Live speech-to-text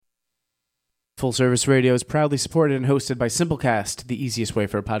Full Service Radio is proudly supported and hosted by Simplecast, the easiest way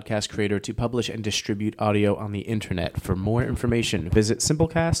for a podcast creator to publish and distribute audio on the internet. For more information, visit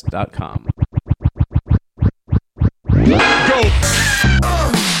simplecast.com.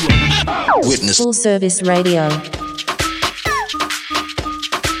 Witness. Full Service Radio.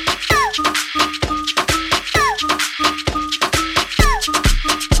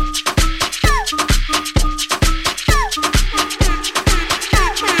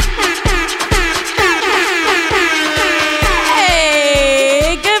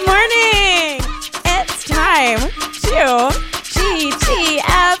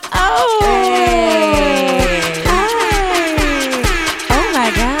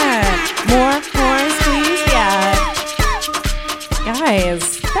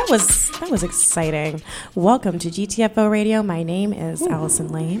 Was exciting. Welcome to GTFO Radio. My name is Allison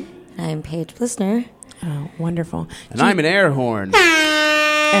Lane. I'm Paige Blissner. Oh, wonderful. And I'm an air horn. And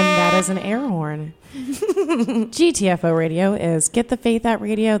that is an air horn. GTFO Radio is Get the Faith Out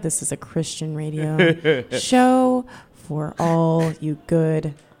Radio. This is a Christian radio show for all you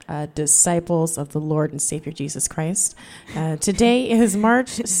good disciples of the Lord and Savior Jesus Christ. Today is March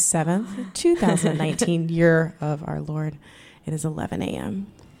 7th, 2019, year of our Lord. It is 11 a.m.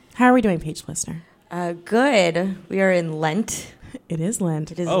 How are we doing, Paige Listener? Good. We are in Lent. It is Lent.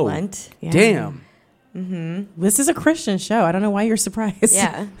 It is Lent. Yeah. Damn. Mm-hmm. This is a Christian show. I don't know why you're surprised.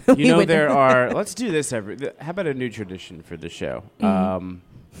 Yeah. You know, there are... Let's do this how about a new tradition for the show? Mm-hmm.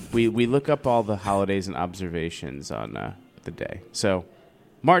 We look up all the holidays and observations on the day. So,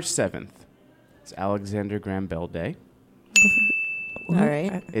 March 7th. It's Alexander Graham Bell Day. All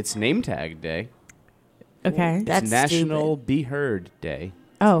right. It's Name Tag Day. Okay. It's National Be Heard Day.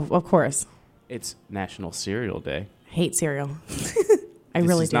 Oh, of course. It's National Cereal Day. Hate cereal. I this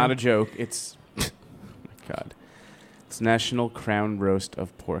really is do. Not a joke. It's oh my God. It's National Crown Roast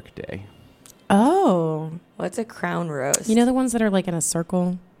of Pork Day. Oh, what's a crown roast? You know the ones that are like in a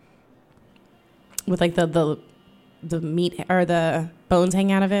circle with like the meat or the bones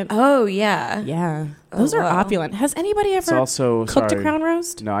hanging out of it. Oh yeah, yeah. Those are opulent. Has anybody ever cooked a crown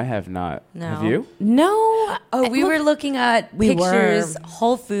roast? No, I have not. No. Have you? No. Oh, we were looking at pictures.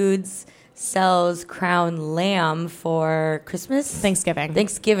 Whole Foods sells crown lamb for Christmas, Thanksgiving.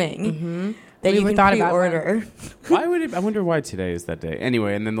 Mm-hmm. That you can pre-order. Why would it? I wonder why today is that day.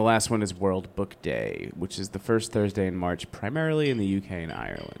 Anyway, and then the last one is World Book Day, which is the first Thursday in March, primarily in the UK and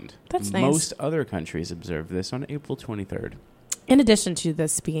Ireland. That's nice. Most other countries observe this on April 23rd. In addition to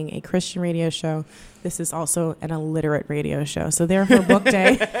this being a Christian radio show, this is also an illiterate radio show. So therefore, Book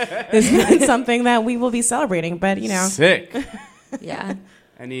Day is not something that we will be celebrating. But, you know. Sick. Yeah.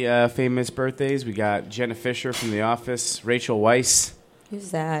 Any famous birthdays? We got Jenna Fisher from The Office, Rachel Weisz.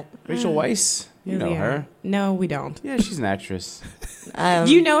 Who's that? Rachel Weisz? You know her. No, we don't. Yeah, she's an actress.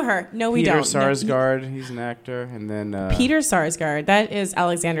 You know her. No, we Peter don't. Sarsgaard, he's an actor. And then Peter Sarsgaard, that is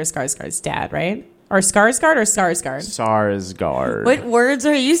Alexander Skarsgård's dad, right? Or Skarsgård or Sarsgaard? Sarsgaard. What words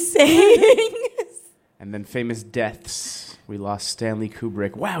are you saying? And then famous deaths. We lost Stanley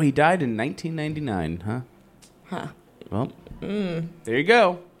Kubrick. Wow, he died in 1999, huh? Huh. Well, there you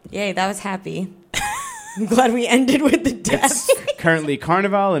go. Yay, that was happy. I'm glad we ended with the death. It's currently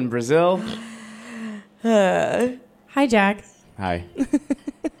Carnival in Brazil. Hi, Jack. Hi.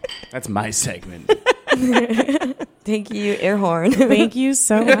 That's my segment. Thank you, air horn. Thank you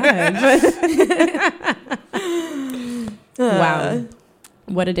so much. Wow.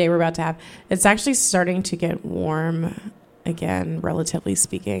 What a day we're about to have. It's actually starting to get warm again, relatively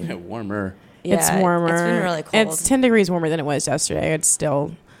speaking. Warmer. Yeah, it's warmer. It's been really cold. It's 10 degrees warmer than it was yesterday. It's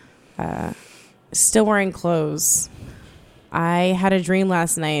still wearing clothes. I had a dream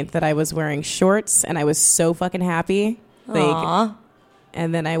last night that I was wearing shorts and I was so fucking happy. Aww.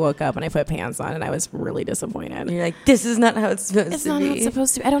 And then I woke up and I put pants on and I was really disappointed. You're like, this is not how it's supposed to be. It's not how it's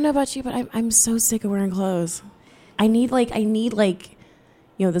supposed to be. I don't know about you, but I'm so sick of wearing clothes. I need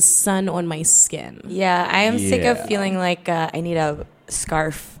the sun on my skin. Yeah, I am sick of feeling like I need a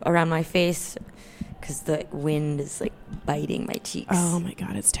scarf around my face because the wind is like biting my cheeks. Oh my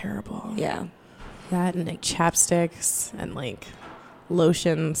God, it's terrible. Yeah. That and like chapsticks and like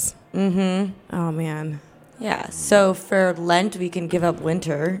lotions. Mm-hmm. Oh man. Yeah. So for Lent, we can give up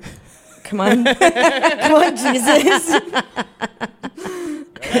winter. Come on. Come on, Jesus.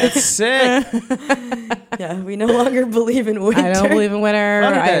 That's sick. Yeah, we no longer believe in winter. I don't believe in winter.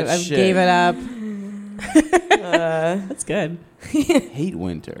 I shit. gave it up. That's good. Hate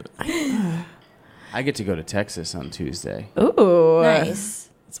winter. I get to go to Texas on Tuesday. Ooh. Nice.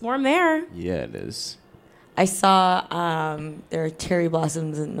 It's warm there. Yeah, it is. I saw there are cherry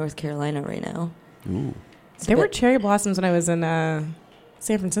blossoms in North Carolina right now. Ooh. There were cherry blossoms when I was in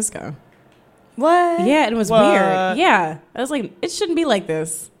San Francisco. What? Yeah, it was What? weird. Yeah. I was like, it shouldn't be like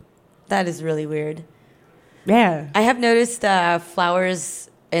this. That is really weird. Yeah. I have noticed flowers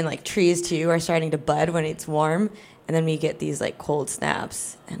and like trees too are starting to bud when it's warm, and then we get these like cold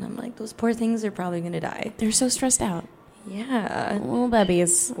snaps, and I'm like, those poor things are probably gonna die. They're so stressed out. Yeah. Little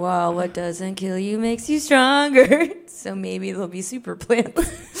babies. Well, what doesn't kill you makes you stronger. So maybe they'll be super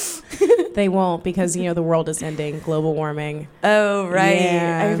plants. They won't because, you know, the world is ending. Global warming. Oh, right.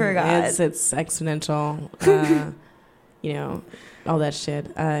 Yeah, I forgot. It's exponential. You know, all that shit.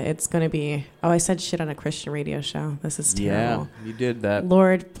 It's going to be... Oh, I said shit on a Christian radio show. This is terrible. Yeah, you did that.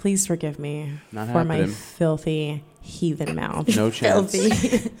 Lord, please forgive me Not for my happening. filthy heathen mouth. No chance.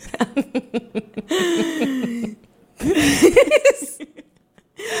 Filthy.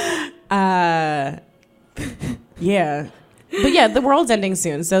 Yeah. But yeah, the world's ending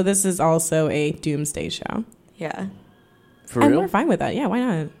soon. So this is also a doomsday show. Yeah. For And real? we're fine with that. Yeah, why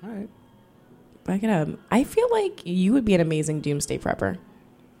not? All right. Back it up. I feel like you would be an amazing doomsday prepper.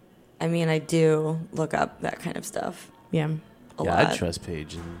 I mean, I do look up that kind of stuff Yeah. a Yeah, lot. I'd trust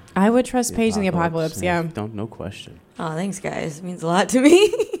Paige. In I would trust Paige in the apocalypse. Yeah. Don't, no question. Oh, thanks, guys. It means a lot to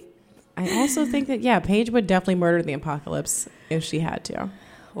me. I also think that, yeah, Paige would definitely murder the apocalypse if she had to.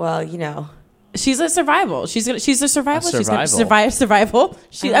 Well, you know. She's a survival. She's a survival. A She's gonna survival. survival.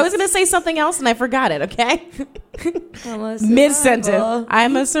 I was gonna say something else and I forgot it. Okay, mid sentence.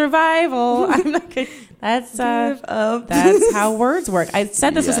 I'm a survival. I'm not gonna, that's how words work. I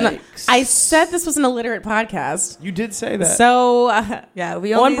said this was an illiterate podcast. You did say that. So Yeah,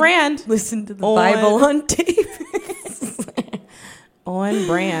 we on only brand. listen to the On- Bible on tape. On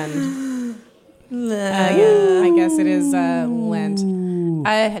brand. Yeah, I guess it is Lent.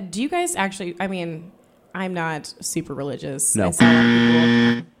 Do you guys actually? I mean, I'm not super religious. No. I saw a lot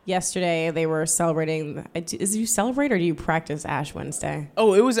of people yesterday. They were celebrating. Do you celebrate or do you practice Ash Wednesday?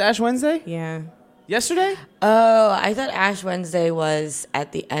 Oh, it was Ash Wednesday? Yeah. Yesterday? Oh, I thought Ash Wednesday was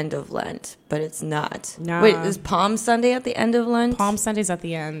at the end of Lent, but it's not. Nah. Wait, is Palm Sunday at the end of Lent? Palm Sunday's at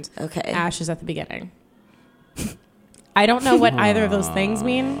the end. Okay. Ash is at the beginning. I don't know what either of those things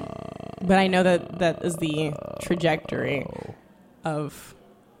mean, but I know that is the trajectory of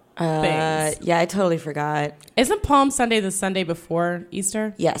things. Yeah, I totally forgot. Isn't Palm Sunday the Sunday before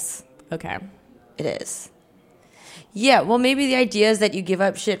Easter? Yes, Okay. it is. Yeah, well, maybe the idea is that you give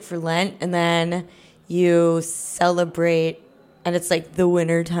up shit for Lent and then you celebrate, and it's like the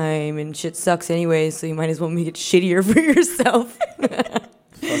winter time and shit sucks anyway, so you might as well make it shittier for yourself.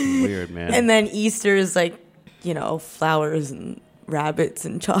 Fucking weird, man. And then Easter is like, you know, flowers and rabbits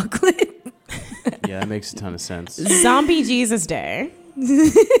and chocolate. Yeah, that makes a ton of sense. Zombie Jesus Day. Well,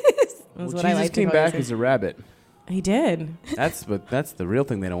 That's Jesus what I like to came call back it. as a rabbit. He did. That's the real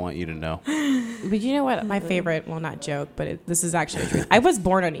thing they don't want you to know. But you know what? My favorite, well, not joke, but this is actually true. I was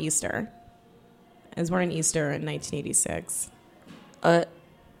born on Easter. I was born on Easter in 1986.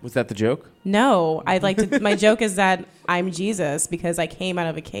 Was that the joke? No, I like to. My joke is that I'm Jesus because I came out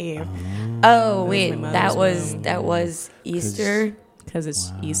of a cave Oh, wait, my that mother's was Easter, because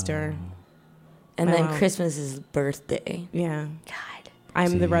it's Easter. and my then mom. Christmas is birthday. Yeah, God.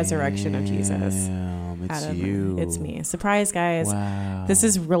 I'm the resurrection of Jesus. Damn, it's Out of- you. It's me. Surprise, guys. Wow. This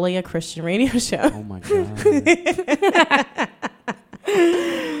is really a Christian radio show. Oh my god.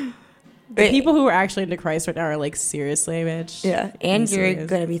 The people who are actually into Christ right now are like, seriously, bitch. Yeah, and I'm you're serious.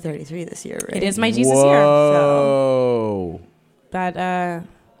 gonna be 33 this year, right? It is my Jesus year. So Whoa. that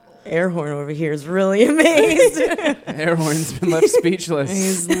Air horn over here is really amazed. Airhorn's been left speechless.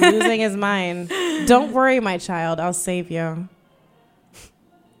 he's losing his mind. Don't worry, my child. I'll save you.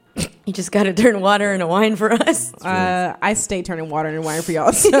 You just got to turn water into wine for us. I stay turning water into wine for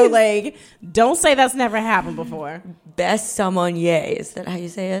y'all. So like, don't say that's never happened before. Best sommelier. Is that how you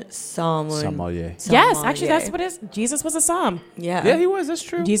say it? Sommelier. Yes, actually, that's what it is. Jesus was a psalm. Yeah. Yeah, he was. That's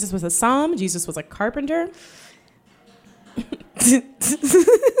true. Jesus was a psalm. Jesus was a carpenter.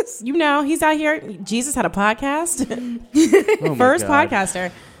 You know, he's out here. Jesus had a podcast. Oh my First God.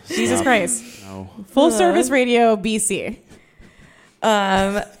 podcaster. Jesus Stop. Christ. No. Full service radio BC.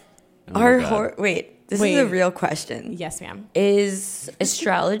 Oh my God. Wait, this Wait. is a real question. Yes, ma'am. Is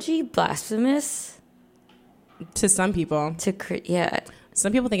astrology blasphemous To some people. yeah.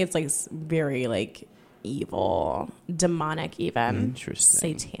 Some people think it's like very like evil, demonic even.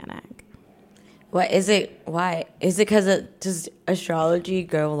 Interesting. Satanic. What is it? Why? Is it because does astrology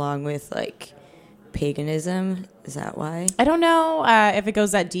go along with like paganism? Is that why? I don't know if it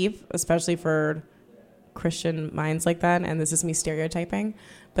goes that deep, especially for Christian minds like that. And this is me stereotyping,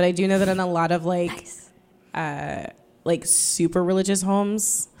 but I do know that in a lot of like super religious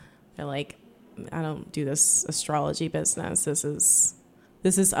homes, they're like, I don't do this astrology business. This is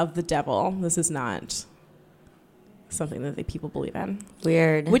this is of the devil. This is not something that people believe in.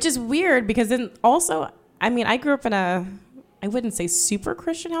 Weird. Which is weird because then also, I mean, I grew up in I wouldn't say super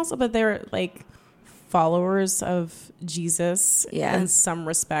Christian household, but they're like followers of Jesus in some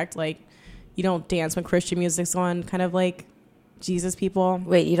respect. Like, you don't dance when Christian music's on, kind of like Jesus people.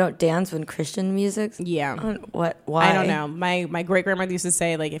 Wait, you don't dance when Christian music's? Yeah. What? Why? I don't know. My great grandmother used to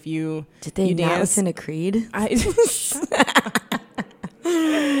say, like, if you did they you not dance listen to Creed?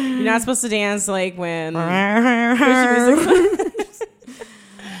 You're not supposed to dance like when Christian music.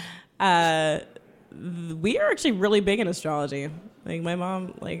 We are actually really big in astrology. Like my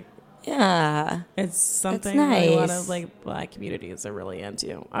mom, like it's something nice. that a lot of like Black communities are really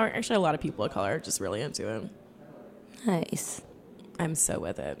into. Or actually, a lot of people of color are just really into it. Nice. I'm so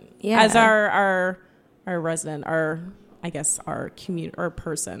with it. Yeah. As our resident, our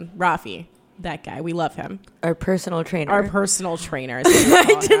person, Rafi. That guy, we love him. Our personal trainer. Our personal trainer.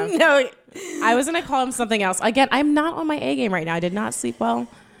 I didn't know. I was gonna call him something else. Again, I'm not on my A game right now. I did not sleep well.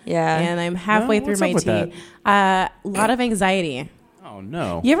 Yeah, and I'm halfway through my tea. A lot of anxiety. Oh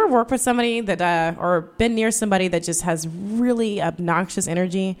no! You ever work with somebody that, or been near somebody that just has really obnoxious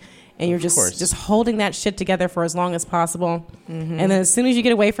energy, and you're just holding that shit together for as long as possible, and then as soon as you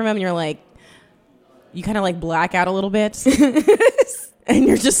get away from them, you're like, you kind of like black out a little bit. And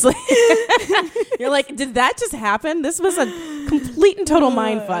you're just like, you're like, did that just happen? This was a complete and total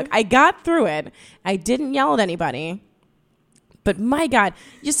mind fuck. I got through it. I didn't yell at anybody, but my God,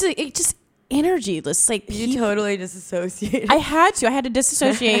 just energy. Just like you totally disassociated. I had to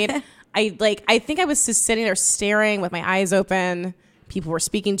disassociate. I think I was just sitting there staring with my eyes open. People were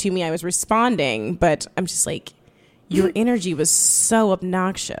speaking to me. I was responding, but I'm just like, your energy was so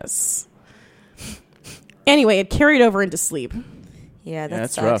obnoxious. Anyway, it carried over into sleep. Yeah,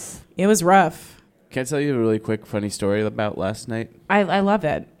 that's rough. It was rough. Can I tell you a really quick funny story about last night? I love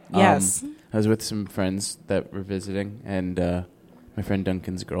it. Yes. I was with some friends that were visiting, and my friend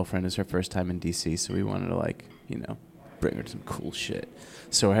Duncan's girlfriend is her first time in D.C., so we wanted to, bring her some cool shit.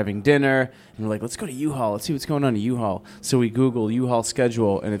 So we're having dinner, and we're like, let's go to U-Haul. Let's see what's going on at U-Haul. So we Google U-Haul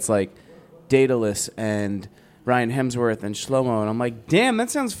schedule, and it's like Daedalus and Ryan Hemsworth and Shlomo, and I'm like, damn,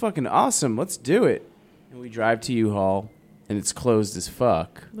 that sounds fucking awesome. Let's do it. And we drive to U-Haul. And it's closed as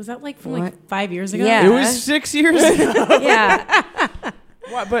fuck. Was that like from like 5 years ago? Yeah. It was 6 years ago. Yeah.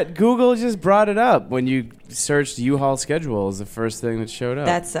 What? But Google just brought it up when you searched U-Haul schedule is the first thing that showed up.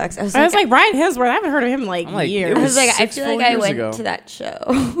 That sucks. I was like Ryan Hemsworth. I haven't heard of him in like years. I was like, I 6 feel like I went to that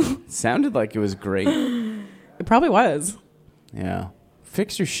show. Sounded like it was great. It probably was. Yeah.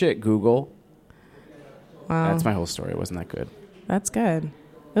 Fix your shit, Google. Wow. That's my whole story. It wasn't that good. That's good. It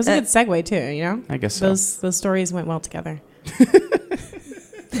was a good segue too, you know? I guess so. Those stories went well together.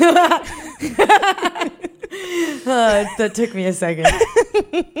 That took me a second.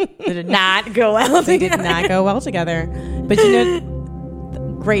 They did not go well. They did not go well together. But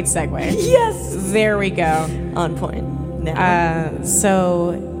great segue. Yes. There we go. On point. Now.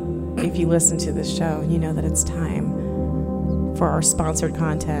 So if you listen to this show, you know that it's time for our sponsored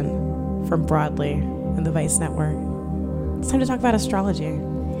content from Broadly and the Vice Network. It's time to talk about astrology.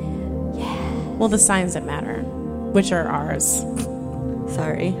 Yeah. Well, the signs that matter, which are ours.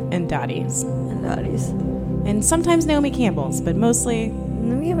 Sorry. And Dottie's. And sometimes Naomi Campbell's, but mostly...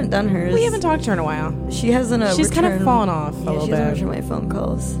 We haven't done hers. We haven't talked to her in a while. She hasn't She's kind of fallen off a little she bit. hasn't returned my phone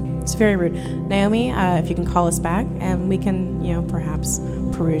calls. It's very rude. Naomi, if you can call us back, and we can, perhaps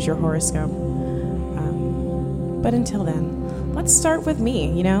peruse your horoscope. But until then, let's start with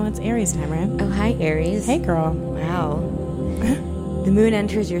me. It's Aries time, right? Oh, hi, Aries. Hey, girl. Wow. The moon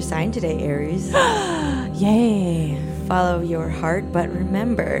enters your sign today, Aries. Yay. Follow your heart, but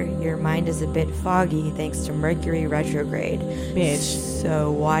remember, your mind is a bit foggy thanks to Mercury retrograde. Bitch.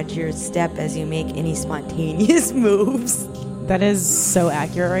 So watch your step as you make any spontaneous moves. That is so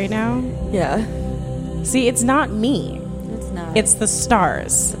accurate right now. Yeah. See, it's not me. It's not. It's the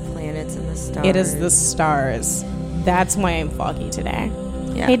stars. The planets and the stars. It is the stars. That's why I'm foggy today.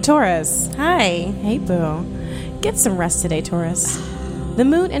 Yeah. Hey, Taurus. Hi. Hey, boo. Get some rest today, Taurus. The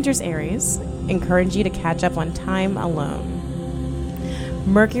moon enters Aries, encourage you to catch up on time alone.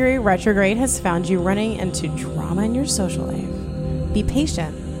 Mercury retrograde has found you running into drama in your social life. Be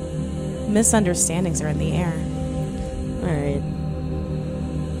patient. Misunderstandings are in the air. All right.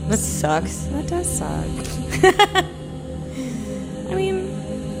 That sucks. That does suck. I mean,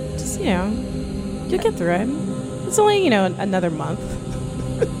 just, you'll get through it. It's only, another month.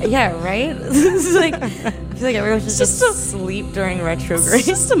 Yeah, right? This is like, I feel like everyone should just sleep during retrograde. It's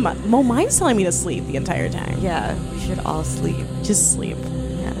just a month. Well, mine's telling me to sleep the entire time. Yeah, we should all sleep. Just sleep.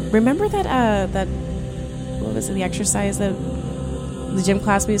 Yeah. Remember that what was it, the exercise that The gym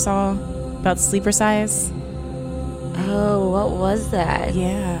class we saw about sleeper size. Oh, what was that?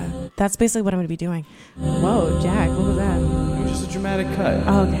 Yeah. That's basically what I'm going to be doing. Whoa, Jack, what was that? It was just a dramatic cut.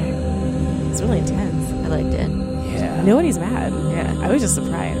 Oh, okay. It's really intense. I liked it. Yeah. Nobody's mad. Yeah. I was just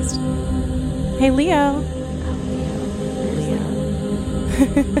surprised. Hey, Leo. Leo.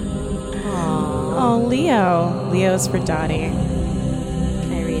 Aww. Oh, Leo. Leo's for Dottie.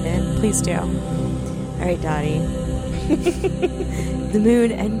 Can I read it? Please do. All right, Dottie. The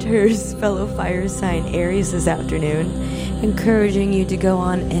moon enters fellow fire sign Aries this afternoon, encouraging you to go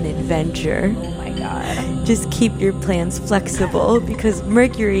on an adventure. Oh, my God. Just keep your plans flexible because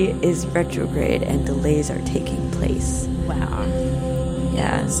Mercury is retrograde and delays are taking place. Wow.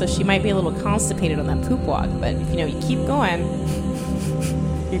 Yeah. So she might be a little constipated on that poop walk, but if you keep going,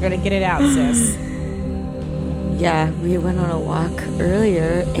 you're going to get it out, sis. Yeah, we went on a walk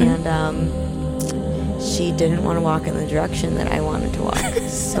earlier and she didn't want to walk in the direction that I wanted to walk.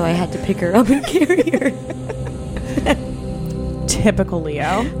 So I had to pick her up and carry her. Typical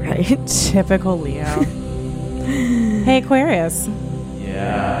Leo. Right? Typical Leo. Hey, Aquarius.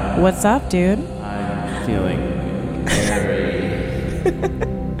 Yeah. What's up, dude? I'm feeling very...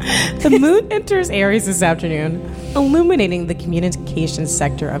 The moon enters Aries this afternoon, illuminating the communications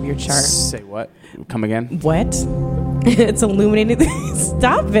sector of your chart. Say what? Come again? What? It's illuminating.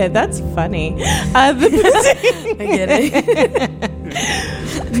 Stop it. That's funny. I get it.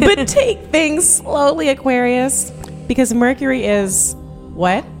 But take things slowly, Aquarius, because Mercury is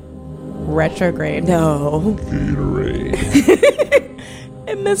what? Retrograde. No.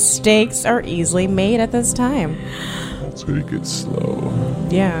 And mistakes are easily made at this time. Take it slow.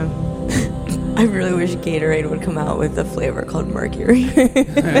 Yeah. I really wish Gatorade would come out with a flavor called Mercury.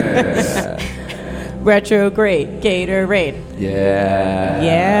 Retrograde. Gatorade. Yeah.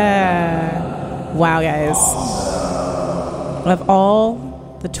 Yeah. Wow, guys. Of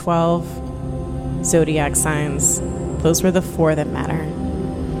all the 12 zodiac signs, those were the 4 that matter.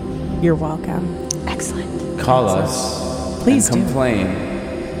 You're welcome. Excellent. Call us. Please and do. complain.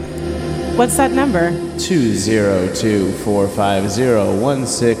 What's that number?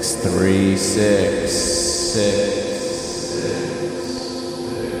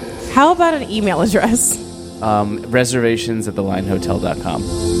 202-450-16366. How about an email address? Reservations at thelinehotel.com.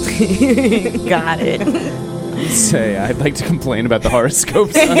 Got it. Say, I'd like to complain about the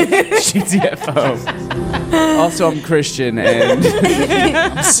horoscopes on GTFO. Also, I'm Christian and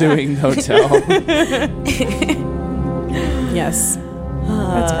I'm suing the hotel. Yes.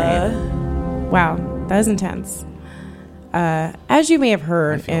 That's great. Wow, that is intense. As you may have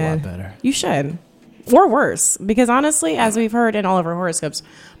heard, I feel a lot better. You should, or worse, because honestly, as we've heard in all of our horoscopes,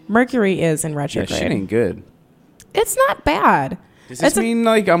 Mercury is in Yeah, retrograde. shit ain't good. It's not bad. Does this mean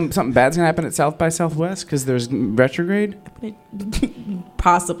like something bad's gonna happen at South by Southwest because there's retrograde?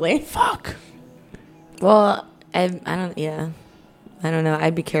 Possibly. Fuck. Well, I don't know.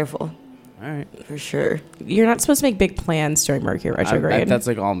 I'd be careful. All right. For sure. You're not supposed to make big plans during Mercury retrograde. That's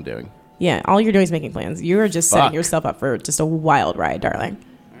like all I'm doing. Yeah, all you're doing is making plans. You are just setting Fuck. yourself up for just a wild ride, darling.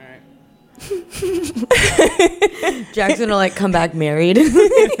 All right. Jack's gonna like come back married.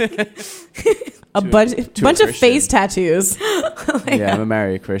 A bunch of Christian. face tattoos. Oh I'm gonna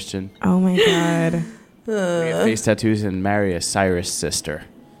marry a Christian. Oh my god. Get face tattoos and marry a Cyrus sister.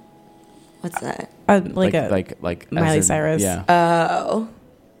 What's that? Like as Miley in- Cyrus. Yeah. Oh.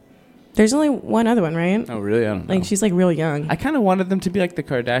 There's only one other one, right? Oh really? I don't know. Like she's like real young. I kind of wanted them to be like the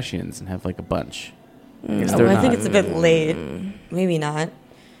Kardashians and have like a bunch. Guess Oh, they're I think not. it's a bit late. Maybe not.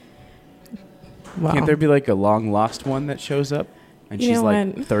 Wow. Can't there be like a long lost one that shows up and You she's know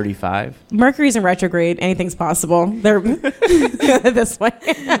like what? 35? Mercury's in retrograde. Anything's possible. They're this way.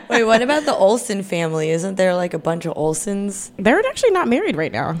 Wait, what about the Olsen family? Isn't there like a bunch of Olsens? They're actually not married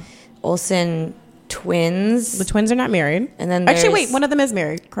right now. Olsen twins. The twins are not married. And then Actually, there's- wait, one of them is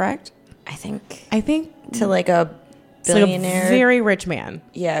married, correct? I think I think to like a it's like a billionaire. very rich man.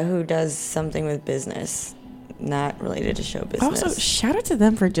 Yeah, who does something with business, not related to show business. Also, shout out to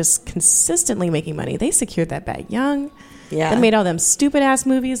them for just consistently making money. They secured that bag young. yeah. They made all them stupid ass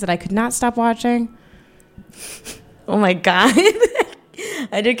movies that I could not stop watching. Oh my god.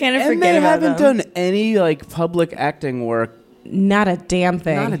 I did kind of And forget they about haven't them. done any like public acting work. Not a damn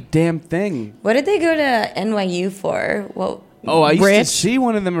thing. Not a damn thing. What did they go to NYU for? What? Oh, I used Rich. to see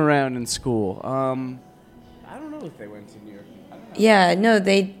one of them around in school. I don't know if they went to New York. I don't know. Yeah, no,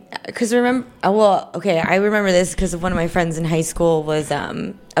 they. Because remember, I remember this because one of my friends in high school was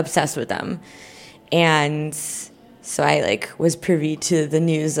obsessed with them, and so I like was privy to the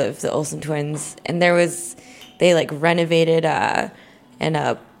news of the Olsen twins, and they like renovated an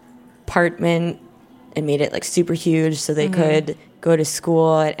apartment and made it like super huge so they could go to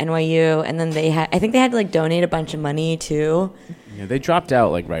school at NYU, and then I think they had to like donate a bunch of money too. Yeah, they dropped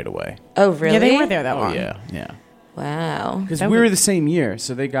out like right away. Oh, really? Yeah, they weren't there that Oh long. yeah. Wow. Because we were the same year,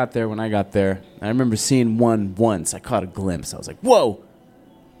 so they got there when I got there. I remember seeing one once. I caught a glimpse. I was like, "Whoa!"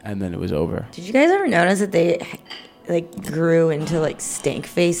 And then it was over. Did you guys ever notice that they like grew into like stank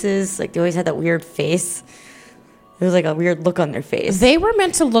faces? Like they always had that weird face. There was like a weird look on their face. They were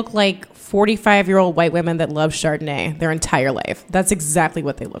meant to look like 45-year-old white women that love Chardonnay their entire life. That's exactly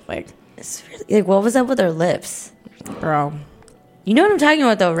what they look like. It's really, like, what was up with their lips? Girl, You know what I'm talking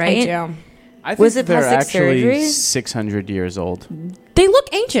about, though, right? I do. I think Was it they're plastic actually surgery? 600 years old. They look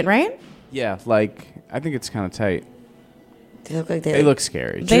ancient, right? Yeah, like I think it's kind of tight. They look like They look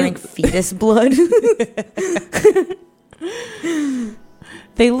scary. They- drink fetus blood.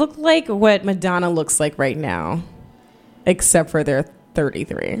 They look like what Madonna looks like right now, except for they're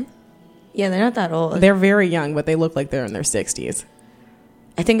 33. Yeah, they're not that old. They're very young, but they look like they're in their 60s.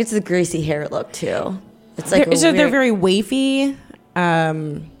 I think it's the greasy hair look too. It's like They're very wavy.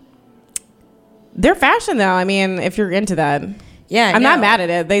 They're fashion, though. I mean, if you're into that, yeah. I'm no. not mad at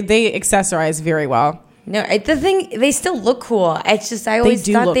it. They accessorize very well. No, the thing they still look cool. It's just I always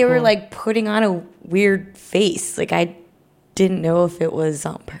do thought look they were cool. like putting on a weird face. Like I didn't know if it was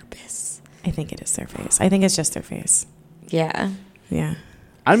on purpose. I think it is their face. I think it's just their face. Yeah. Yeah.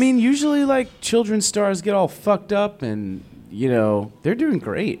 I mean, usually like children's stars get all fucked up, and they're doing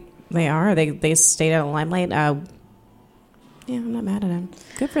great. They are. They stayed out of the limelight. Yeah, I'm not mad at them.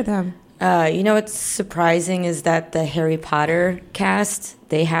 Good for them. You know what's surprising is that the Harry Potter cast,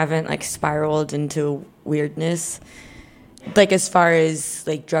 they haven't like spiraled into weirdness. Like as far as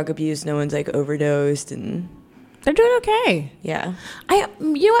like drug abuse, no one's like overdosed and They're doing okay. yeah. You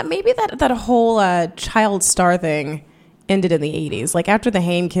know what? Maybe that whole child star thing ended in the 80s. Like after the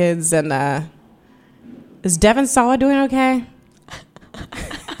Haim kids and is Devin Sawa doing okay?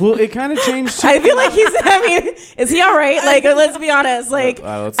 Well, it kind of changed. I feel like is he all right? Like, let's be honest. Like,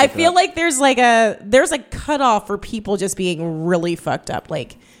 let's I look it feel up. like there's a cutoff for people just being really fucked up,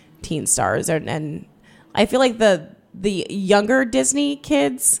 like teen stars, and I feel like the younger Disney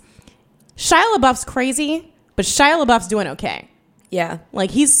kids, Shia LaBeouf's crazy, but Shia LaBeouf's doing okay. Yeah. Like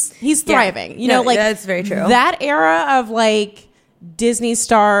he's thriving. You No, know, like that's very true. That era of like Disney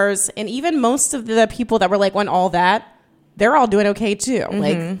stars, and even most of the people that were like on all that, they're all doing okay too.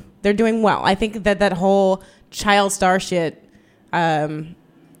 Like they're doing well. I think that whole child star shit,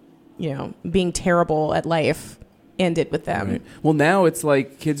 being terrible at life ended with them. Right. Well, now it's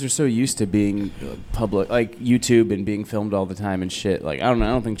like kids are so used to being public, like YouTube and being filmed all the time and shit. Like I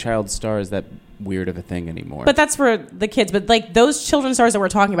don't think child star is that weird of a thing anymore. But that's for the kids. But like those children's stars that we're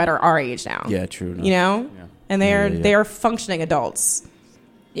talking about are our age now. yeah, true enough. Yeah. And Yeah. they are functioning adults.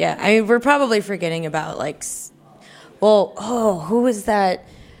 Yeah. I mean, we're probably forgetting about like, who was that?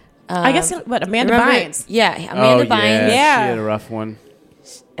 I guess Amanda Remember- Bynes. Yeah, Amanda Bynes. Yeah. She had a rough one.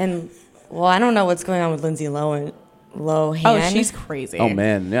 And I don't know what's going on with Lindsay Lohan. Oh, she's crazy. Oh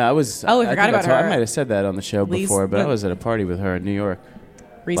man, yeah, I was. Oh, we I forgot think about I her. might have said that on the show Lise- before, but I what- was at a party with her in New York.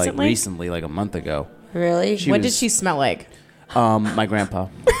 Recently? Like recently, like a month ago. Really? What did she smell like? My grandpa.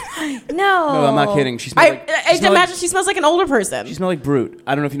 No. No, I'm not kidding. She smelled like. I imagine she smells like an older person. She smelled like Brute.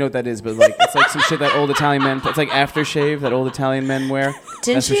 I don't know if you know what that is, but like it's like some shit that old Italian men. It's like aftershave that old Italian men wear.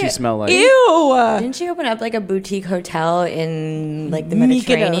 That's what she smelled like. Ew. Didn't she open up like a boutique hotel in like the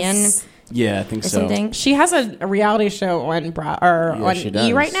Mediterranean Mykonos. Yeah, I think or so. something? She has a reality show on on she E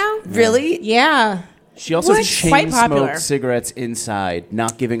does. right now. Really? Yeah. She also What? Quite chain popular. smoked cigarettes inside,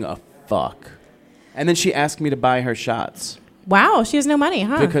 not giving a fuck. And then she asked me to buy her shots. Wow, she has no money,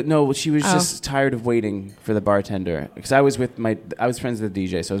 huh? Because no, she was Oh. just tired of waiting for the bartender. Because I was friends with the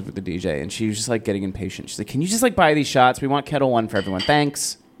DJ, so I was with the DJ, and she was just like getting impatient. She's like, "Can you just like buy these shots? We want Kettle One for everyone,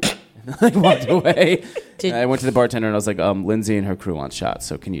 thanks." And I walked away. And I went to the bartender and I was like, Lindsay and her crew want shots,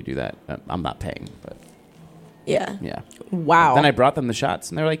 so can you do that? I'm not paying, but Yeah. yeah. Wow. Then I brought them the shots,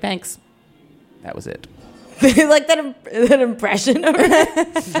 and they were like, "Thanks." That was it. Like that impression of her.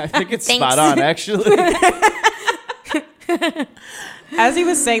 I think it's spot on, actually. As he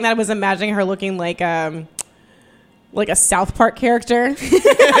was saying that, I was imagining her looking like a South Park character.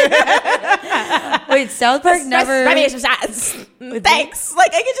 Wait, South Park never. Thanks.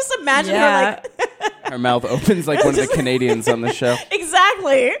 Like I could just imagine her like Her mouth opens like one of the Canadians on the show.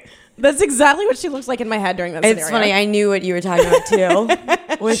 exactly. That's exactly what she looks like in my head during that It's scenario. funny. I knew what you were talking about too,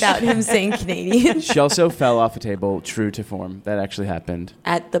 without him saying Canadian She also fell off a table, true to form. That actually happened.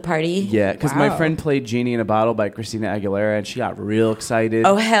 at the party. Yeah, because my Wow. friend played Genie in a Bottle by Christina Aguilera, and she got real excited.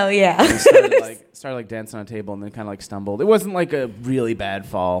 Oh hell yeah! And started dancing on a table, and then kind of like stumbled. It wasn't like a really bad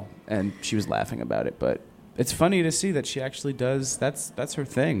fall, and she was laughing about it, but it's funny to see that she actually does. That's her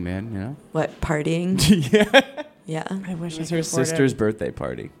thing, man. You know. What, partying? Yeah. Yeah. I wish It was her sister's birthday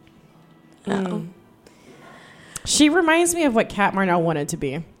party. Oh. She reminds me of what Kat Marnell wanted to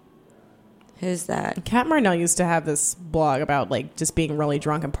be. Who's that? Kat Marnell used to have this blog about like just being really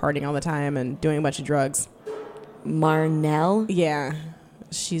drunk and partying all the time and doing a bunch of drugs. Marnell? Yeah.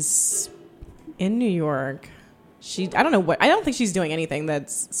 She's in New York. I don't think she's doing anything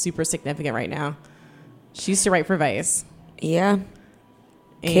that's super significant right now. She used to write for Vice. Yeah.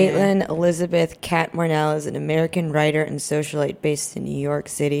 And Caitlin Elizabeth Kat Marnell is an American writer and socialite based in New York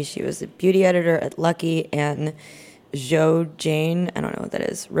City. She was a beauty editor at Lucky, and Jo Jane, I don't know what that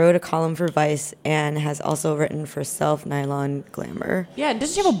is, wrote a column for Vice and has also written for Self, Nylon, Glamour. Yeah,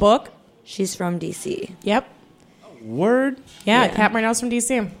 doesn't she have a book? She's from D.C. Yep. Word. Yeah, Yeah. Kat Marnell's from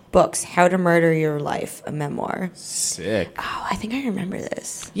DC. Books, How to Murder Your Life, a memoir. Sick. Oh, I think I remember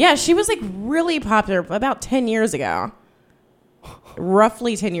this. Yeah, she was like really popular about 10 years ago.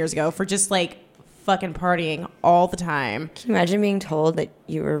 Roughly 10 years ago for just like fucking partying all the time. Can you imagine being told that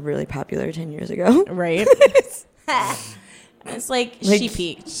you were really popular 10 years ago? Right? It's like she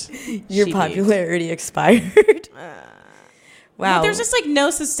peaked. Your She popularity expired. Wow. But there's just like no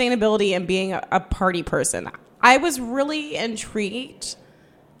sustainability in being a party person. I was really intrigued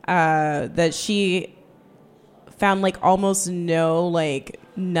that she found like almost no, like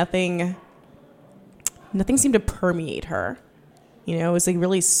nothing seemed to permeate her. You know, it was like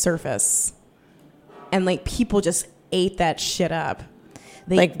really surface. And like people just ate that shit up.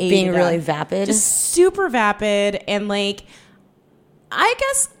 They like ate being it really up. vapid. Just super vapid. And like, I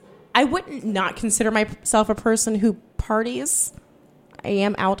guess I wouldn't not consider myself a person who parties. I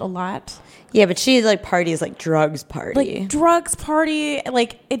am out a lot. Yeah, but she like parties like drugs party. Like drugs party.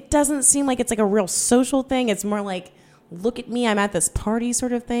 Like it doesn't seem like it's like a real social thing. It's more like, look at me, I'm at this party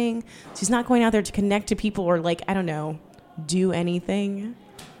sort of thing. She's not going out there to connect to people or like, I don't know, do anything.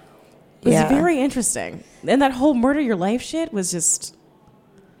 It was very interesting. And that whole murder your life shit was just...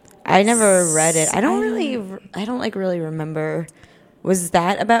 I never read it. I don't really remember. Was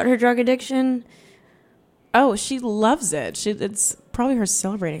that about her drug addiction? Oh, she loves it. It's probably her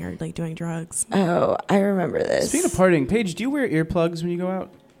celebrating her like doing drugs. Oh, I remember this. Speaking of partying, Paige, do you wear earplugs when you go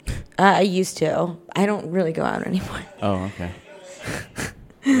out? I used to. I don't really go out anymore. Oh, okay.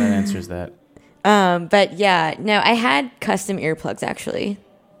 That answers that. But yeah, no, I had custom earplugs actually.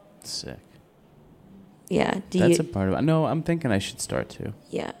 Sick. Yeah. That's a part of it. No, I'm thinking I should start too.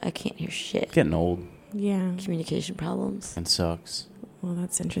 Yeah, I can't hear shit. Getting old Yeah. Communication problems. and sucks. Well,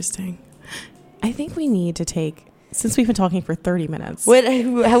 that's interesting. I think we need to take, since we've been talking for 30 minutes.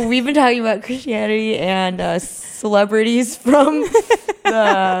 Have we been talking about Christianity and celebrities from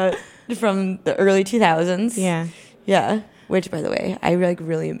the early 2000s? Yeah. Yeah. Which, by the way, I like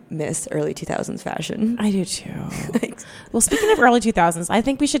really miss early 2000s fashion. I do too. Well, speaking of early 2000s, I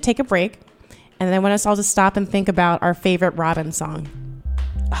think we should take a break. And then I want us all to stop and think about our favorite Robin song.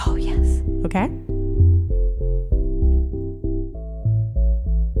 Oh, yes. Okay?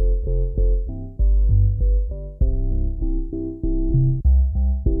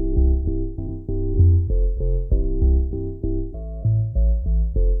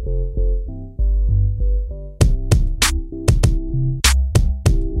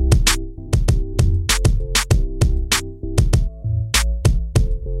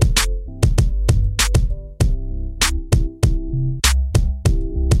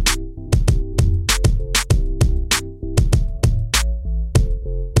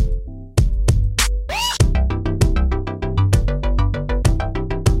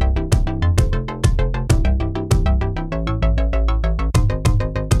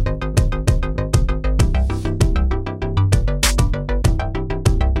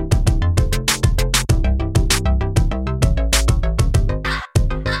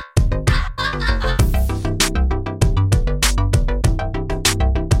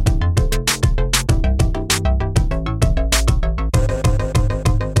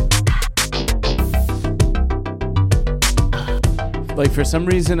 Like, for some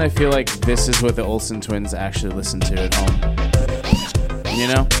reason, I feel like this is what the Olsen twins actually listen to at home. You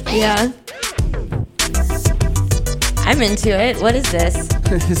know? Yeah. I'm into it. What is this?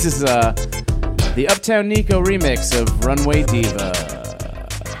 This is the Uptown Nico remix of Runway Diva.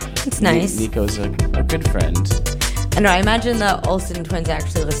 It's nice. Nico's a good friend. I know. I imagine the Olsen twins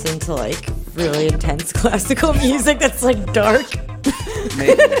actually listen to like really intense classical music that's like dark.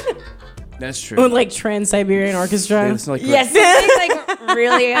 Maybe. That's true. Or like Trans-Siberian Orchestra. They listen to, like, Yes, something like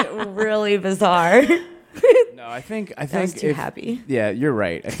really, really bizarre. No, I think I was too happy. Yeah, you're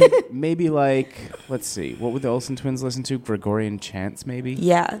right. I think maybe like, let's see, what would the Olsen twins listen to? Gregorian chants, maybe.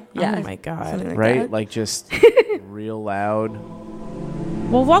 Yeah. Oh my God. Something like Right, that. like just real loud.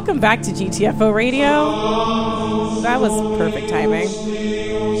 Well, welcome back to GTFO Radio. That was perfect timing.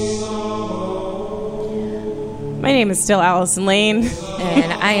 My name is still Allison Lane.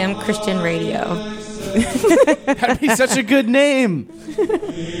 And I am Christian Radio. That'd be such a good name.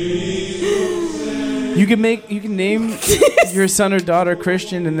 You can name your son or daughter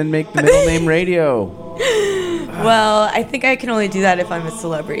Christian and then make the middle name Radio. Well, I think I can only do that if I'm a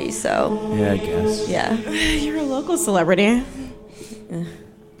celebrity, so Yeah, I guess. yeah. You're a local celebrity.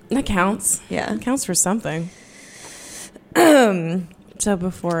 That counts. Yeah. It counts for something. So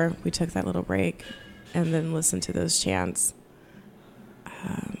before we took that little break and then listened to those chants,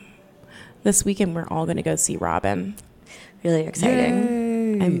 this weekend we're all going to go see Robin. Really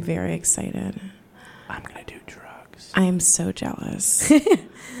exciting. Yay. I'm very excited. I'm gonna do drugs. I am so jealous.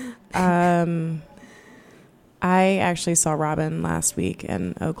 I actually saw Robin last week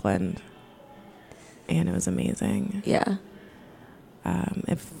in Oakland, and it was amazing. Yeah.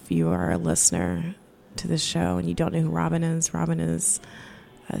 If you are a listener to this show and you don't know who Robin is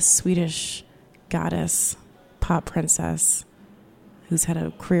a Swedish goddess, pop princess, who's had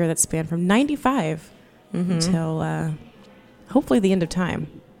a career that spanned from 95 until hopefully the end of time,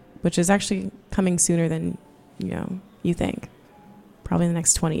 which is actually coming sooner than you think. Probably in the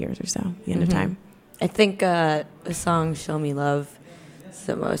next 20 years or so, the end of time. I think the song "Show Me Love" is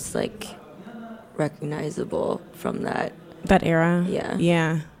the most like recognizable from that. That era.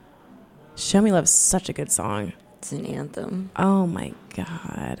 Yeah. Show Me Love's such a good song. It's an anthem. Oh my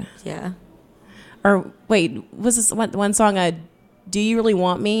God. Yeah. Or wait, was this one song? Do You Really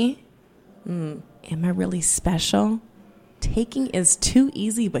Want Me? Am I really special? Taking is too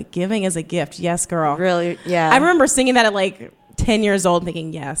easy, but giving is a gift. Yes, girl. Really? Yeah. I remember singing that at like 10 years old,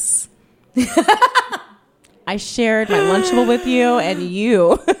 thinking yes. I shared my Lunchable with you, and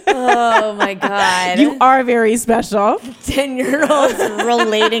you. Oh my God. You are very special. 10-year-olds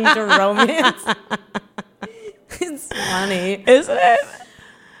relating to romance. It's funny. Isn't it?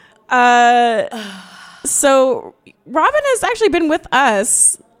 So Robin has actually been with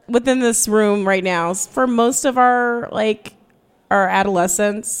us within this room right now for most of our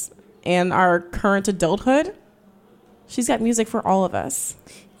adolescence and our current adulthood. She's got music for all of us.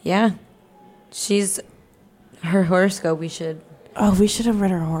 Yeah. Her horoscope, we should. Oh, we should have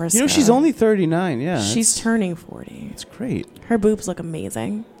read her horoscope. She's only 39. Yeah, She's turning 40. It's great. Her boobs look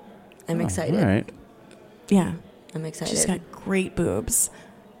amazing. I'm excited. All right. Yeah. I'm excited. She's got great boobs.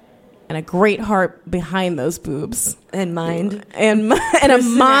 And a great heart behind those boobs. And mind. And a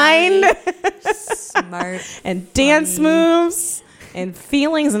mind. Smart. And dance moves. And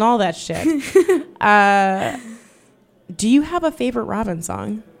feelings and all that shit. Do you have a favorite Robin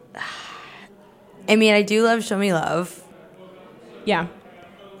song? I mean, I do love "Show Me Love." Yeah.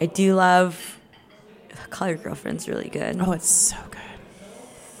 I do love "Call Your Girlfriend's" really good. Oh, it's so good.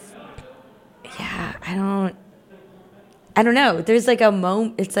 Yeah, I don't know. There's like a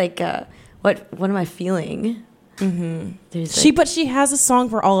moment. It's like, what am I feeling? Mm-hmm. But she has a song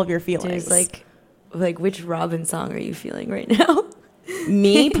for all of your feelings. There's like which Robin song are you feeling right now?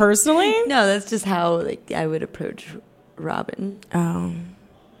 Me personally? No, that's just how I would approach Robin. Oh,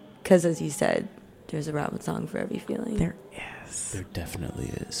 because as you said, there's a Robin song for every feeling. there is. There definitely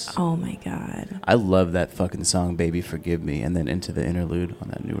is. Oh my God. I love that fucking song, "Baby Forgive Me," and then into the interlude on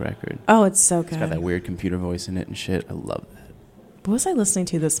that new record. Oh, it's so good. It's got that weird computer voice in it and shit. I love that. What was I listening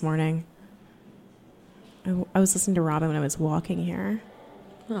to this morning? I was listening to Robin when I was walking here.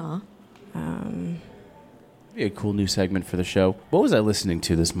 Aw. Be a cool new segment for the show. What was I listening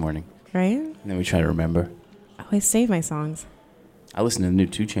to this morning? Right? And then we try to remember. Oh, I save my songs. I listened to the new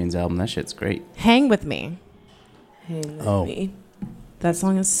 2 Chainz album. That shit's great. Hang With Me. Hey, with Oh. me. That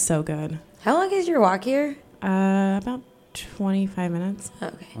song is so good. How long is your walk here? About 25 minutes.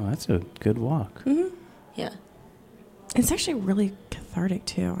 Okay. Oh, that's a good walk. Yeah. It's actually really cathartic,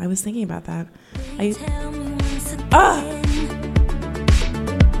 too. I was thinking about that.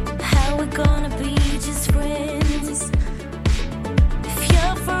 How we gonna be just friends? If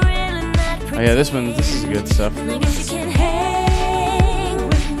you're for real and not Oh yeah, this is good stuff. pretend, you can hang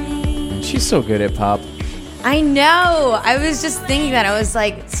with me. She's so good at pop. I know. I was just thinking that. I was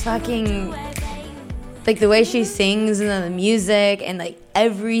like, it's fucking, like the way she sings and then the music and like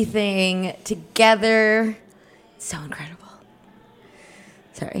everything together. It's so incredible.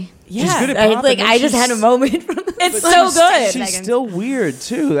 Sorry. Yeah. She's good at I, pop, like and then I just she's- had a moment from this. It's so good. She's still weird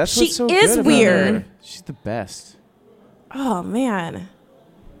too. That's She what's so is good about weird. her. She's the best. Oh, man.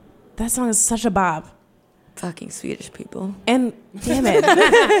 That song is such a bop. Fucking Swedish people. And damn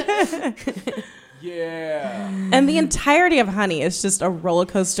it. Yeah. And the entirety of Honey is just a roller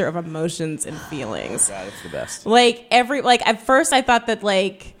coaster of emotions and feelings. God, it's the best. Like at first I thought that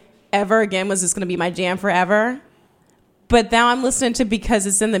like Ever Again was just going to be my jam forever. But now I'm listening to Because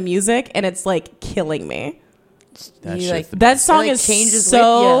It's in the Music and it's like killing me. That You, shit's like, the That best. song like, is changes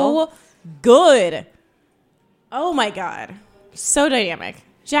so with good. Oh my God. So dynamic.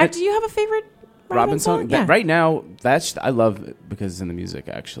 Jack, do you have a favorite Robin song? Yeah. Right now, I love it because it's in the music,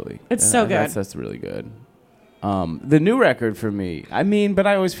 actually. It's so good. That's really good. The new record for me, but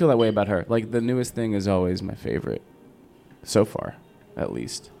I always feel that way about her. Like, the newest thing is always my favorite. So far, at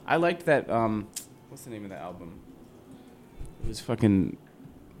least. I liked that, what's the name of the album? It was fucking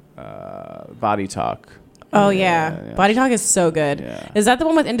Body Talk. Oh yeah. Body Talk is so good. Yeah. Is that the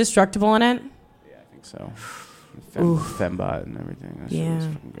one with Indestructible in it? Yeah, I think so. Fembot and everything. That shit was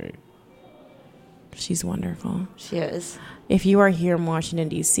Yeah. fucking great. She's wonderful. She is. If you are here in Washington,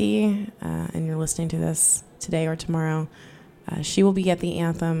 D.C., and you're listening to this today or tomorrow, she will be at the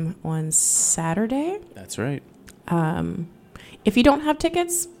Anthem on Saturday. That's right. If you don't have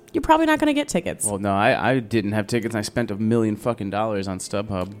tickets, you're probably not going to get tickets. Well, no, I didn't have tickets. I spent $1 million fucking dollars on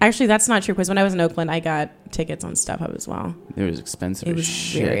StubHub. Actually, that's not true because when I was in Oakland, I got tickets on StubHub as well. It was expensive. It as was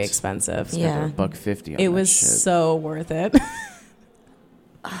shit. very expensive. Yeah. $1.50. It was so worth it.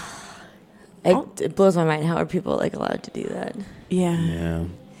 It blows my mind. How are people like allowed to do that? Yeah.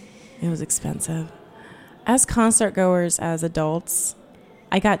 It was expensive. As concert goers, as adults,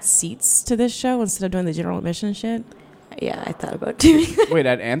 I got seats to this show instead of doing the general admission shit. Yeah, I thought about doing that. Wait,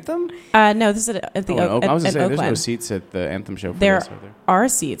 at Anthem? No, this is at the I was at gonna say there's no Oakland. seats at the Anthem show. For There this, are there? are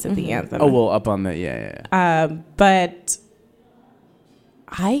seats at the Anthem. Oh well, up on the yeah. But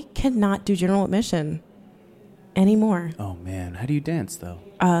I cannot do general admission anymore. Oh man, how do you dance though?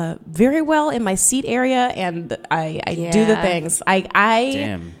 Very well in my seat area, and I do the Yeah. things. I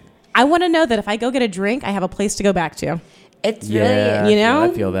Damn. I want to know that if I go get a drink, I have a place to go back to. It's Yeah, really, You know? I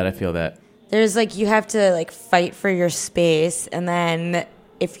feel that. there's like, you have to like fight for your space. And then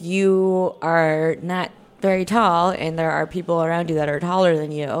if you are not very tall and there are people around you that are taller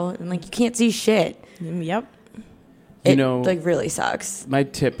than you, and like, you can't see shit. Yep. You It know, like really sucks. my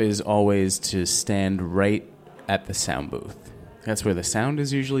tip is always to stand right at the sound booth. That's where the sound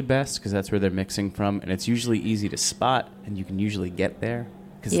is usually best because that's where they're mixing from, and it's usually easy to spot, and you can usually get there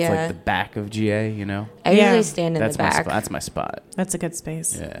because it's Yeah. like the back of GA. You know, I Yeah. usually stand in that's the my back. spot. That's my spot. That's a good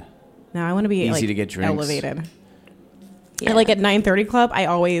space. Yeah. Now I want to be Easy like, to get drinks. elevated. Yeah. I like at 9:30 Club, I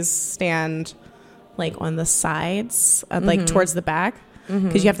always stand like on the sides, like towards the back,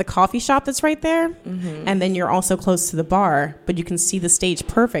 because you have the coffee shop that's right there, and then you're also close to the bar, but you can see the stage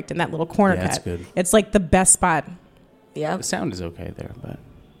perfect in that little corner Yeah, cut. it's good. It's like the best spot. Yeah. The sound is okay there, but.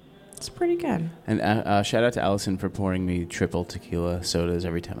 It's pretty good. And shout out to Allison for pouring me triple tequila sodas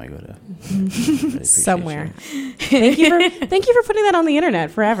every time I go to really appreciate Somewhere. you. Thank you for putting that on the internet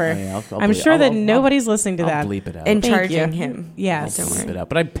forever. Oh, yeah, I'll I'm bleep- sure that I'll- nobody's listening to I'll that. bleep it out. And Thank charging you. him. Yes. Don't bleep worry. it out,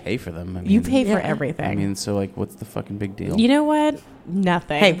 but I pay for them. I mean, You pay for Yeah. everything. I mean, so like, what's the fucking big deal? You know what?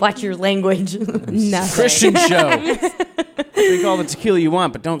 Nothing. Hey, watch your language. Nothing. Christian show. Drink all the tequila you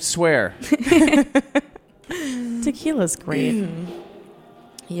want, but don't swear. Tequila's great.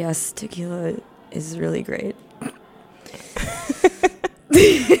 Yes, tequila is really great.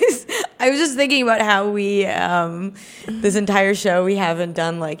 I was just thinking about how we, this entire show, we haven't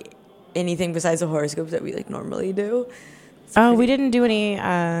done like anything besides the horoscopes that we like normally do. Oh, we didn't do any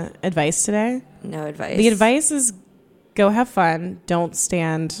advice today. No advice. The advice is go have fun. Don't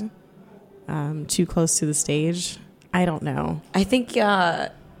stand too close to the stage. I don't know. I think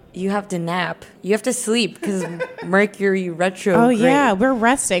you have to nap. You have to sleep because Mercury retrograde. Oh, yeah. We're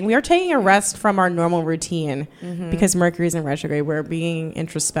resting. We are taking a rest from our normal routine Mm-hmm. because Mercury's in retrograde. We're being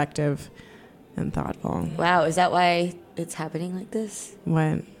introspective and thoughtful. Wow, is that why it's happening like this?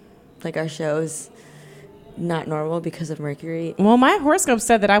 What? Like our show's not normal because of Mercury? Well, my horoscope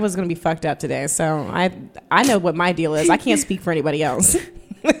said that I was going to be fucked up today, so I know what my deal is. I can't speak for anybody else.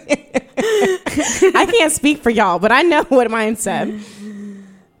 I can't speak for y'all, but I know what mine said.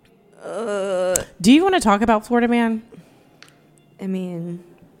 Do you want to talk about Florida Man? I mean,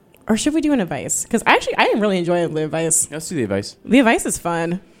 Or should we do an advice? Because I didn't really enjoy the advice. Let's do the advice. The advice is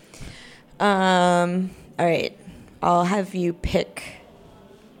fun. all right. I'll have you pick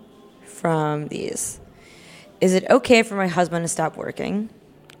from these. Is it okay for my husband to stop working?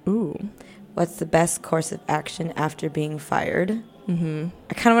 Ooh. What's the best course of action after being fired? Mm-hmm.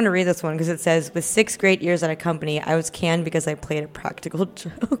 I kind of want to read this one because it says, with 6 great years at a company, I was canned because I played a practical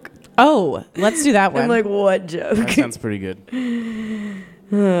joke. Oh, let's do that one. I'm like, what joke? That sounds pretty good.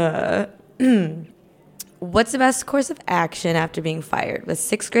 What's the best course of action after being fired? With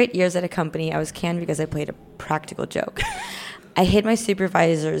 6 great years at a company, I was canned because I played a practical joke. I hid my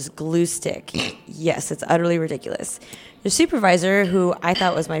supervisor's glue stick. Yes, it's utterly ridiculous. The supervisor, who I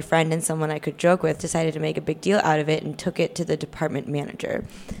thought was my friend and someone I could joke with, decided to make a big deal out of it and took it to the department manager.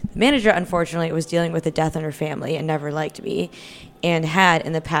 The manager, unfortunately, was dealing with a death in her family and never liked me, and had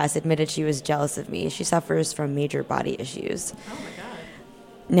in the past admitted she was jealous of me. She suffers from major body issues. Oh my God.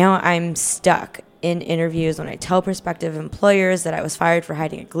 Now I'm stuck in interviews when I tell prospective employers that I was fired for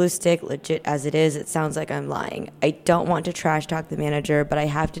hiding a glue stick. Legit as it is, it sounds like I'm lying. I don't want to trash talk the manager, but I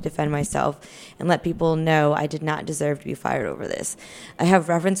have to defend myself and let people know I did not deserve to be fired over this. I have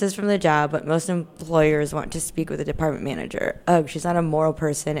references from the job, but most employers want to speak with the department manager. Ugh, she's not a moral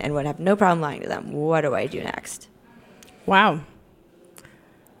person and would have no problem lying to them. What do I do next? Wow.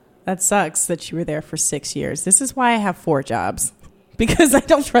 That sucks that you were there for 6 years. This is why I have 4 jobs. Because I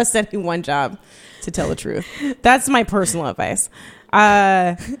don't trust any one job to tell the truth. That's my personal advice.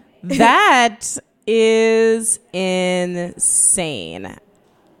 That is insane.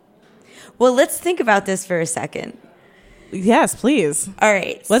 Well, let's think about this for a second. Yes, please. All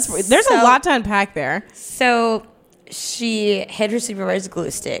right. There's a lot to unpack there. So she hid her supervisor's glue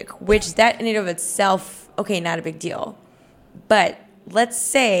stick, which that in and of itself, okay, not a big deal. But let's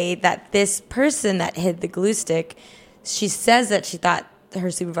say that this person that hid the glue stick, she says that she thought her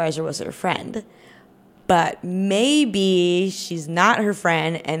supervisor was her friend, but maybe she's not her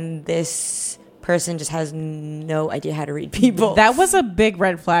friend and this person just has no idea how to read people. That was a big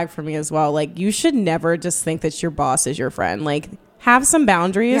red flag for me as well. Like, you should never just think that your boss is your friend. Like, have some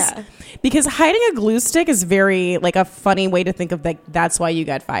boundaries. Yeah. Because hiding a glue stick is very, like, a funny way to think of, like, that's why you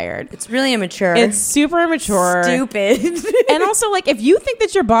got fired. It's really immature. It's super immature. Stupid. And also, like, if you think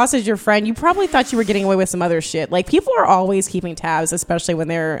that your boss is your friend, you probably thought you were getting away with some other shit. Like, people are always keeping tabs, especially when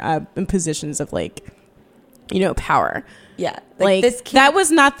they're in positions of, like, you know, power. Yeah. Like that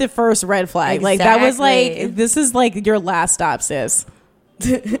was not the first red flag. Exactly. Like, that was like, this is like your last stop, sis.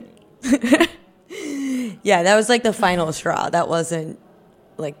 Yeah, that was like the final straw. That wasn't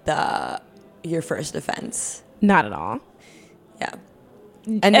like your first offense. Not at all. Yeah.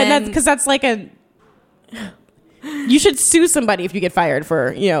 And that's because that's like you should sue somebody if you get fired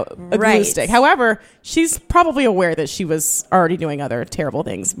for, you know, a glue stick. However, she's probably aware that she was already doing other terrible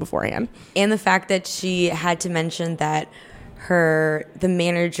things beforehand. And the fact that she had to mention that the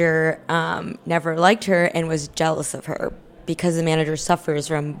manager never liked her and was jealous of her because the manager suffers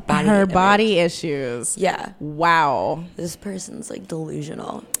from body issues. Yeah. Wow. This person's like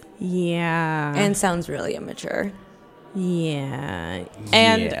delusional. Yeah. And sounds really immature. Yeah.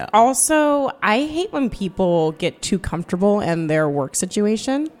 And also, I hate when people get too comfortable in their work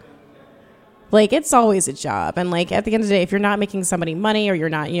situation. Like, it's always a job. And, like, at the end of the day, if you're not making somebody money or you're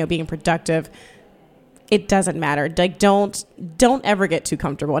not, you know, being productive, it doesn't matter. Like, don't ever get too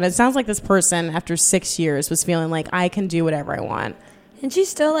comfortable. And it sounds like this person, after 6 years, was feeling like, I can do whatever I want. And she's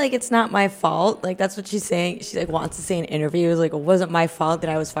still like, it's not my fault. Like, that's what she's saying. She, like, wants to say in interviews, like, it wasn't my fault that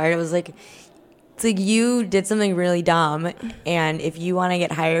I was fired. I was like, it's like, you did something really dumb, and if you want to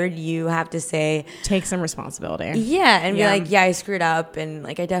get hired, you have to say, take some responsibility. Yeah, and be like, yeah, I screwed up, and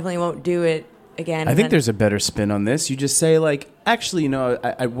like, I definitely won't do it again. I think there's a better spin on this. You just say, like, actually, you know,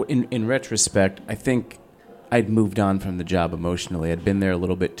 in retrospect, I think I'd moved on from the job emotionally. I'd been there a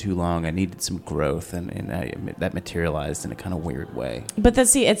little bit too long. I needed some growth, and that materialized in a kind of weird way. But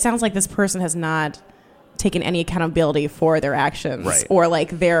it sounds like this person has not taken any accountability for their actions or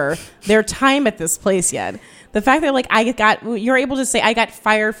like their time at this place yet. The fact that, like, you're able to say I got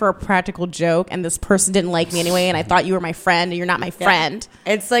fired for a practical joke and this person didn't like me anyway and I thought you were my friend and you're not my friend.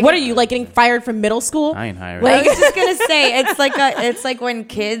 It's like, what are you, like, getting fired from middle school? I ain't hired. Like, I was just gonna say, it's like when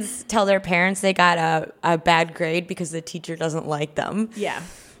kids tell their parents they got a bad grade because the teacher doesn't like them. Yeah.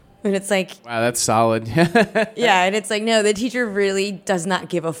 And it's like, wow, that's solid. Yeah, and it's like, no, the teacher really does not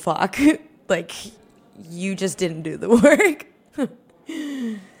give a fuck. Like, you just didn't do the work.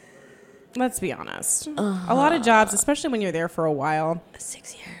 Let's be honest. A lot of jobs, especially when you're there for a while,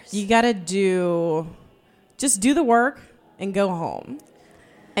 6 years, you gotta just do the work and go home.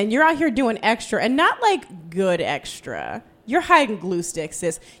 And you're out here doing extra, and not like good extra. You're hiding glue sticks,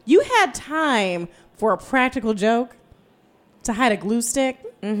 sis. You had time for a practical joke to hide a glue stick?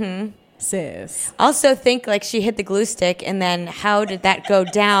 Mm-hmm. Sis. Also think, like, she hit the glue stick, and then how did that go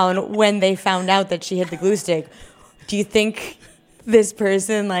down when they found out that she hit the glue stick? Do you think this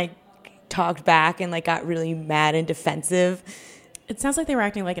person, like, talked back and, like, got really mad and defensive? It sounds like they were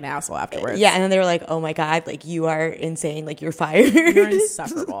acting like an asshole afterwards. Yeah, and then they were like, oh my God, like, you are insane, like, you're fired. You're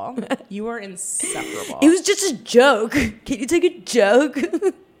insufferable. You are insufferable. It was just a joke. Can you take a joke?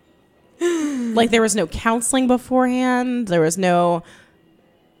 Like there was no counseling beforehand. There was no.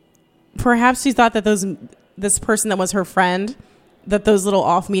 Perhaps she thought that this person that was her friend, that those little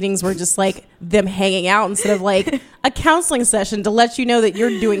off meetings were just like them hanging out instead of like a counseling session to let you know that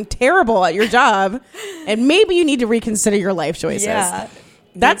you're doing terrible at your job and maybe you need to reconsider your life choices. Yeah.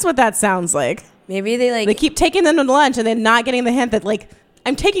 That's what that sounds like. Maybe they keep taking them to lunch and then not getting the hint that like,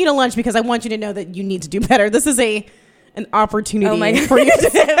 I'm taking you to lunch because I want you to know that you need to do better. This is an opportunity for you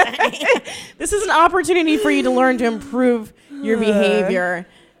to this is an opportunity for you to learn to improve your behavior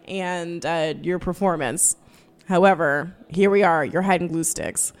and your performance. However, here we are. You're hiding glue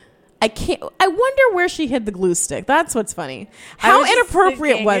sticks. I wonder where she hid the glue stick. That's what's funny. How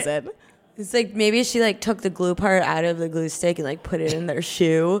inappropriate was it? It's like maybe she like took the glue part out of the glue stick and like put it in their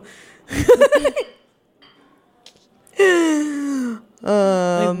shoe.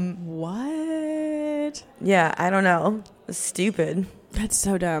 What? Yeah, I don't know. It's stupid. That's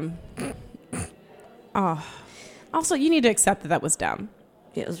so dumb. Oh. Also, you need to accept that was dumb.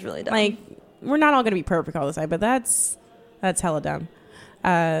 Yeah, it was really dumb. Like, we're not all going to be perfect all the time, but that's hella dumb.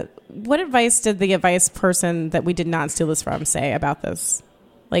 What advice did the advice person that we did not steal this from say about this?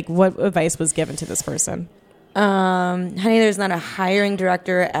 Like, what advice was given to this person? Honey, there's not a hiring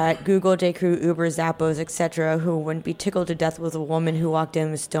director at Google, J.Crew, Uber, Zappos, etc. who wouldn't be tickled to death with a woman who walked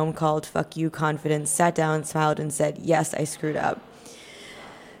in with stone-cold, fuck you confidence, sat down, smiled, and said, yes, I screwed up.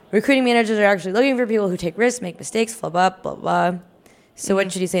 Recruiting managers are actually looking for people who take risks, make mistakes, flub up, blah, blah. So what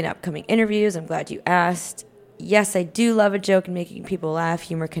should you say in upcoming interviews? I'm glad you asked. Yes, I do love a joke and making people laugh.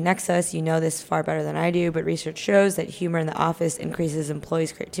 Humor connects us. You know this far better than I do, but research shows that humor in the office increases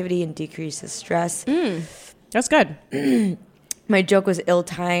employees' creativity and decreases stress. That's good. My joke was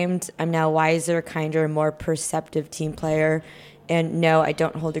ill-timed. I'm now wiser, kinder, more perceptive team player. And no, I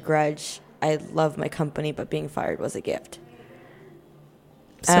don't hold a grudge. I love my company, but being fired was a gift.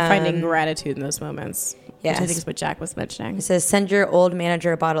 So finding gratitude in those moments, yes. which I think is what Jack was mentioning. It says, send your old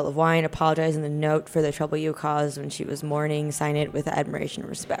manager a bottle of wine, apologize in the note for the trouble you caused when she was mourning, sign it with admiration and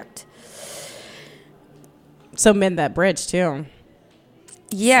respect. So mend that bridge, too.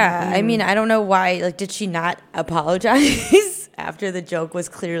 Yeah, I mean, I don't know why. Like, did she not apologize after the joke was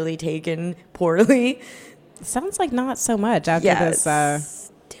clearly taken poorly? Sounds like not so much after this.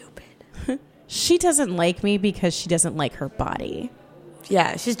 Stupid. She doesn't like me because she doesn't like her body.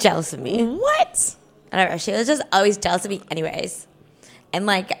 Yeah, she's jealous of me. What? I don't know. She was just always jealous of me anyways. And,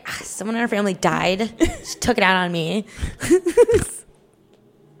 like, someone in her family died. She took it out on me.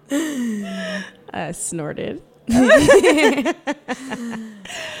 Snorted.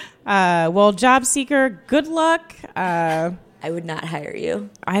 Well, job seeker, good luck. I would not hire you.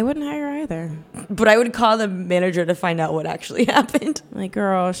 I wouldn't hire either. But I would call the manager to find out what actually happened. Like,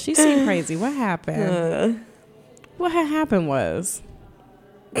 girl, she seemed crazy. What happened? What had happened was...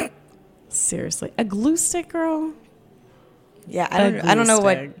 Seriously. A glue stick, girl? Yeah, I don't know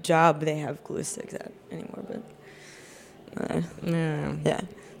what job they have glue sticks at anymore, but... Yeah.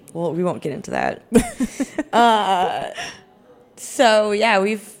 Well, we won't get into that. So, yeah,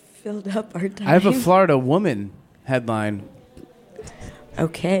 we've filled up our time. I have a Florida woman headline.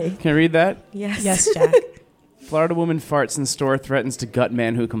 Okay. Can I read that? Yes. Yes, Jack. Florida woman farts in store, threatens to gut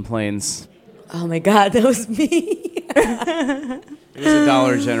man who complains. Oh, my God, that was me. It was a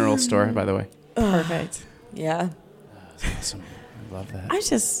Dollar General store, by the way. Perfect. Yeah. That's awesome. I love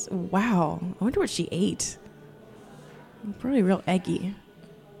that. Wow. I wonder what she ate. Probably real eggy.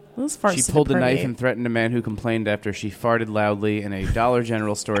 Those farts. She pulled a knife and threatened a man who complained after she farted loudly in a Dollar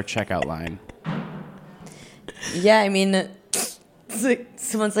General store checkout line. Yeah, I mean, it's like,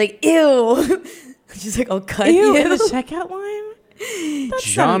 someone's like, ew. She's like, I'll cut you. In the checkout line? That's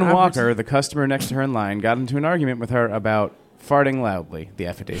John not an Walker, the customer next to her in line, got into an argument with her about farting loudly, the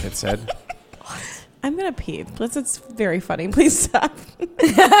affidavit said. I'm going to pee. It's very funny. Please stop.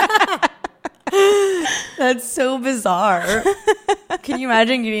 That's so bizarre. Can you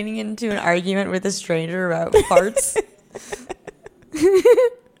imagine getting into an argument with a stranger about farts?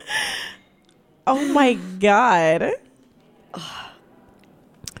 Oh, my God.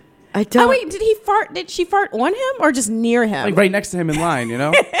 I don't. Oh, wait. Did he fart? Did she fart on him or just near him? Like right next to him in line, you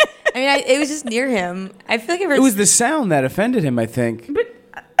know? I mean, it was just near him. I feel like It was the sound that offended him, I think. But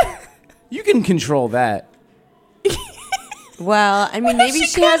you can control that. Well, I mean, maybe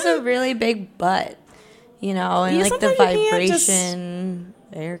she has a really big butt, you know, and Yeah, like the sometimes you can't vibration,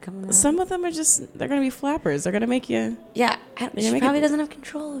 air coming out. Some of them are they're going to be flappers. They're going to make you... Yeah, she make probably it- doesn't have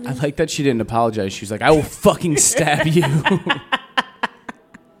control of it. I like that she didn't apologize. She was like, I will fucking stab you.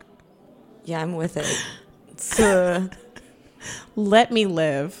 Yeah, I'm with it. It's, Let me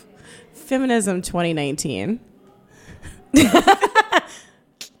live. Feminism 2019.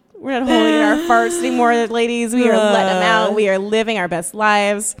 We're not holding in our farts anymore, ladies. We are letting them out. We are living our best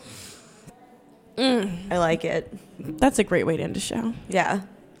lives. I like it. That's a great way to end a show. Yeah.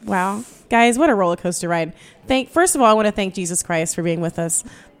 Wow. Guys, what a roller coaster ride. First of all, I want to thank Jesus Christ for being with us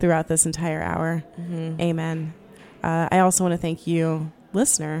throughout this entire hour. Amen. I also want to thank you,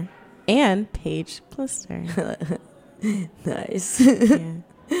 listener, and Paige Plister. Nice.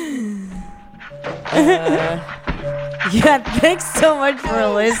 Yeah. Thanks so much for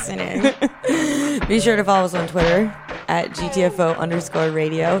listening. Be sure to follow us on Twitter at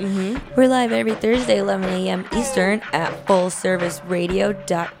GTFO_radio. We're live every Thursday, 11 a.m. Eastern at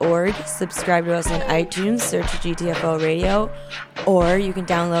fullserviceradio.org. Subscribe to us on iTunes, search GTFO Radio, or you can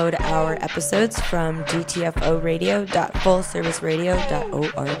download our episodes from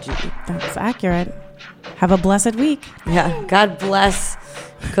gtforadio.fullserviceradio.org. That's accurate. Have a blessed week. Yeah, God bless.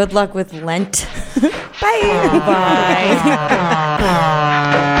 Good luck with Lent. Bye. Bye.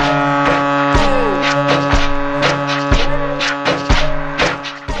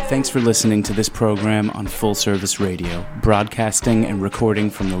 Thanks for listening to this program on Full Service Radio, broadcasting and recording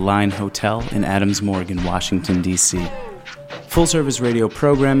from the Line Hotel in Adams Morgan, Washington, D.C. Full Service Radio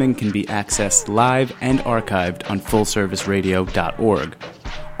programming can be accessed live and archived on fullserviceradio.org.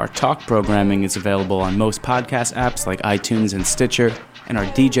 Our talk programming is available on most podcast apps like iTunes and Stitcher, and our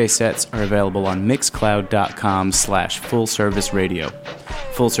DJ sets are available on mixcloud.com/fullserviceradio.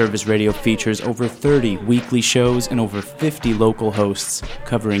 Full Service Radio features over 30 weekly shows and over 50 local hosts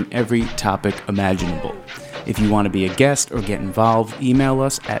covering every topic imaginable. If you want to be a guest or get involved, email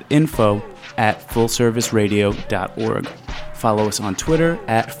us at info@fullserviceradio.org. Follow us on Twitter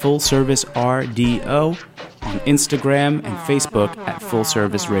at FullServiceRDO, on Instagram and Facebook at Full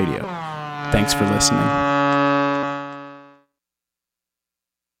Service Radio. Thanks for listening.